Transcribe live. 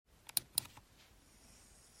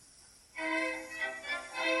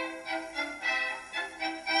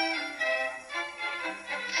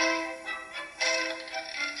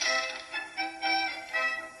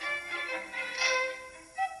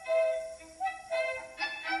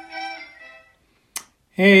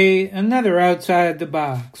Hey, another outside the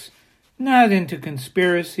box, not into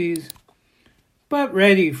conspiracies, but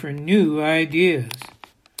ready for new ideas.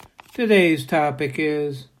 Today's topic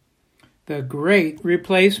is the Great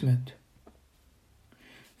Replacement.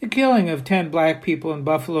 The killing of 10 black people in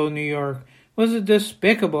Buffalo, New York was a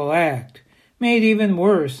despicable act, made even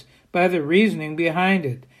worse by the reasoning behind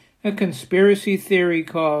it, a conspiracy theory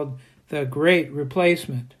called the Great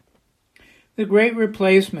Replacement. The Great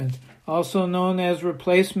Replacement, also known as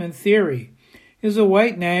replacement theory, is a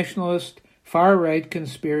white nationalist, far-right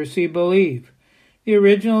conspiracy belief. The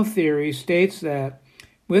original theory states that,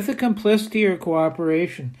 with the complicity or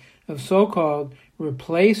cooperation of so-called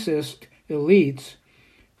replacist elites,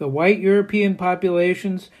 the white European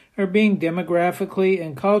populations are being demographically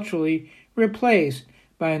and culturally replaced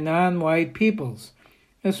by non-white peoples,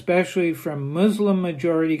 especially from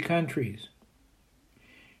Muslim-majority countries.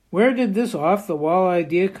 Where did this off-the-wall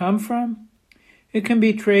idea come from? It can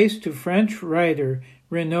be traced to French writer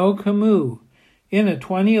Renaud Camus in a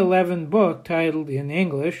 2011 book titled, in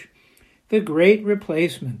English, The Great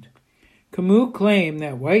Replacement. Camus claimed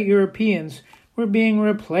that white Europeans were being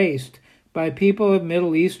replaced by people of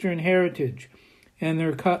Middle Eastern heritage and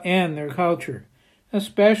their culture,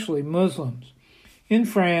 especially Muslims, in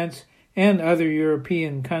France and other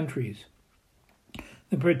European countries.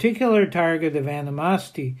 The particular target of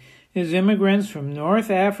animosity is immigrants from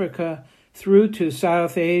North Africa through to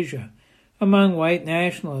South Asia, among white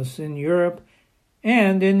nationalists in Europe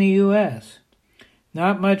and in the U.S.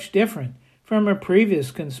 Not much different from a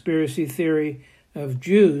previous conspiracy theory of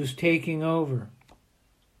Jews taking over.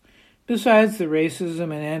 Besides the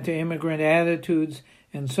racism and anti-immigrant attitudes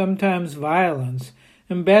and sometimes violence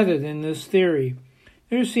embedded in this theory,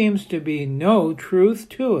 there seems to be no truth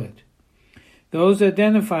to it. Those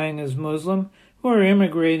identifying as Muslim who are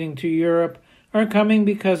immigrating to Europe are coming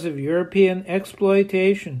because of European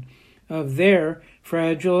exploitation of their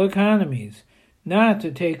fragile economies, not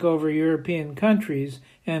to take over European countries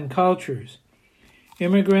and cultures.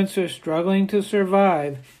 Immigrants are struggling to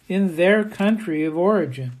survive in their country of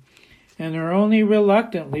origin and are only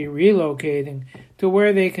reluctantly relocating to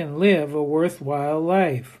where they can live a worthwhile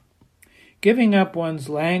life. Giving up one's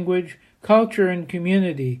language, culture, and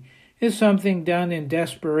community is something done in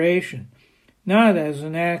desperation, not as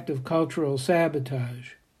an act of cultural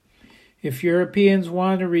sabotage. If Europeans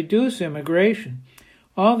want to reduce immigration,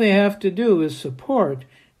 all they have to do is support,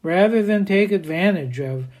 rather than take advantage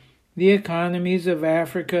of, the economies of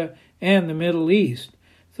Africa and the Middle East,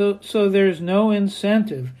 so there's no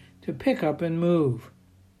incentive to pick up and move.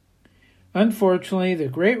 Unfortunately, the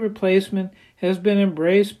Great Replacement has been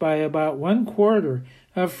embraced by about 1/4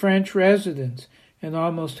 of French residents and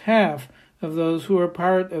almost half of those who are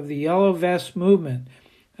part of the Yellow Vest movement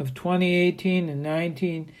of 2018 and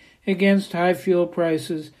 19 against high fuel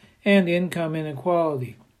prices and income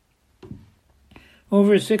inequality.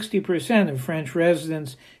 Over 60% of French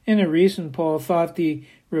residents in a recent poll thought the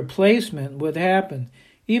replacement would happen,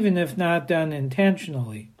 even if not done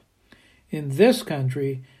intentionally. In this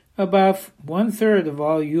country, about 1/3 of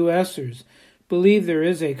all U.S.ers believe there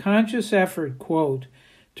is a conscious effort, quote,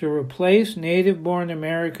 to replace native-born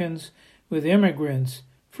Americans with immigrants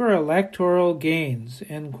for electoral gains,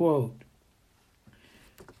 end quote.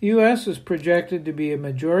 The U.S. is projected to be a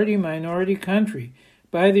majority-minority country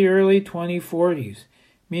by the early 2040s,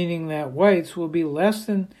 meaning that whites will be less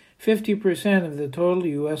than 50% of the total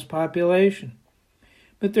U.S. population.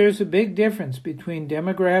 But there's a big difference between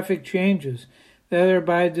demographic changes that are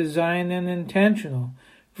by design and intentional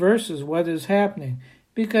versus what is happening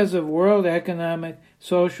because of world economic,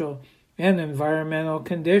 social, and environmental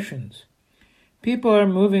conditions. People are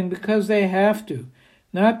moving because they have to,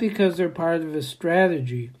 not because they're part of a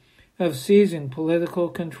strategy of seizing political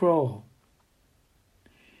control.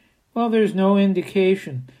 While there's no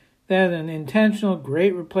indication that an intentional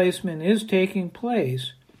Great Replacement is taking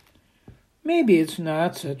place, maybe it's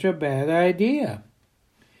not such a bad idea.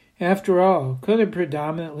 After all, could a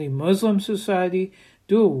predominantly Muslim society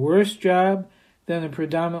do a worse job than a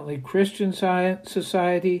predominantly Christian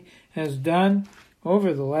society has done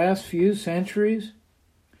over the last few centuries?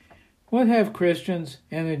 What have Christians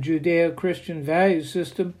and a Judeo-Christian value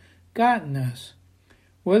system gotten us?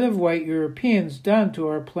 What have white Europeans done to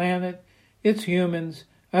our planet, its humans,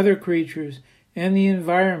 other creatures, and the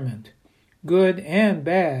environment, good and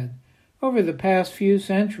bad, over the past few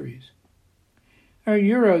centuries? Our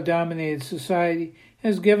Euro-dominated society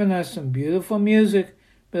has given us some beautiful music,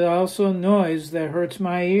 but also noise that hurts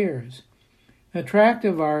my ears,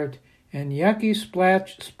 attractive art, and yucky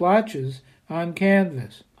splotches on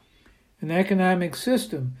canvas, an economic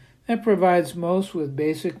system that provides most with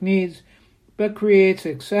basic needs, but creates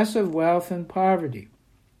excessive wealth and poverty.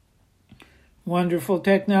 Wonderful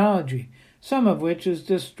technology, some of which is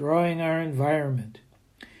destroying our environment.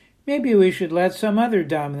 Maybe we should let some other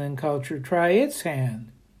dominant culture try its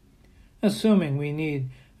hand, assuming we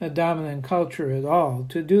need a dominant culture at all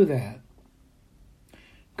to do that.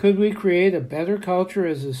 Could we create a better culture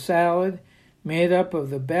as a salad made up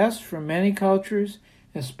of the best from many cultures,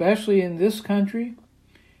 especially in this country?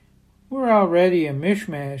 We're already a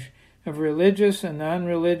mishmash of religious and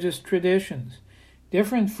non-religious traditions,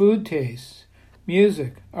 different food tastes,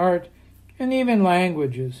 music, art, and even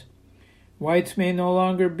languages. Whites may no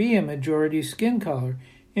longer be a majority skin color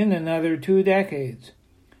in another 2 decades.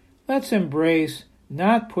 Let's embrace,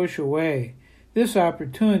 not push away, this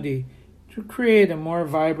opportunity to create a more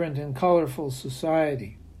vibrant and colorful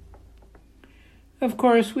society. Of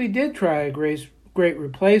course, we did try a great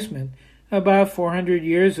replacement about 400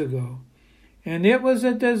 years ago, and it was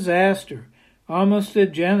a disaster, almost a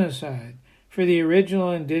genocide, for the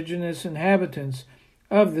original indigenous inhabitants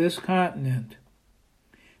of this continent.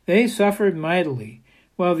 They suffered mightily,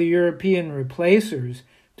 while the European replacers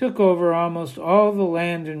took over almost all the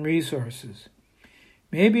land and resources.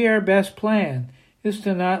 Maybe our best plan is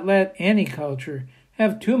to not let any culture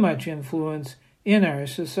have too much influence in our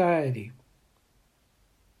society.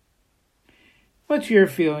 What's your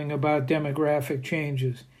feeling about demographic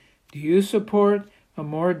changes? Do you support a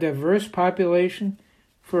more diverse population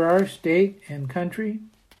for our state and country?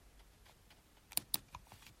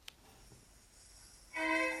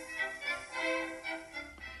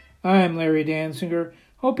 I'm Larry Danziger,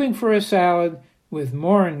 hoping for a salad with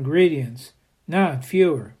more ingredients, not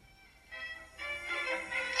fewer.